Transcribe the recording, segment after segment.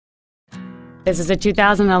This is a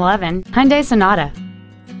 2011 Hyundai Sonata.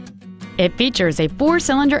 It features a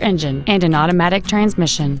 4-cylinder engine and an automatic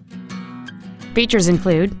transmission. Features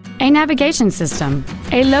include a navigation system,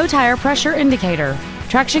 a low tire pressure indicator,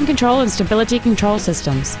 traction control and stability control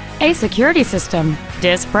systems, a security system,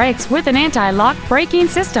 disc brakes with an anti-lock braking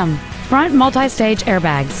system, front multi-stage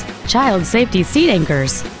airbags, child safety seat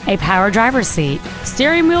anchors, a power driver's seat,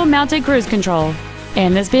 steering wheel mounted cruise control,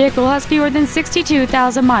 and this vehicle has fewer than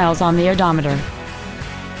 62,000 miles on the odometer.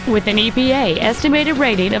 With an EPA estimated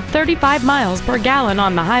rating of 35 miles per gallon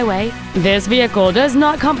on the highway, this vehicle does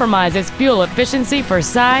not compromise its fuel efficiency for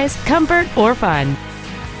size, comfort, or fun.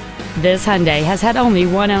 This Hyundai has had only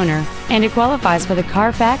one owner, and it qualifies for the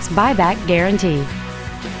Carfax buyback guarantee.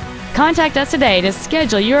 Contact us today to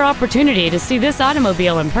schedule your opportunity to see this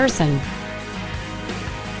automobile in person.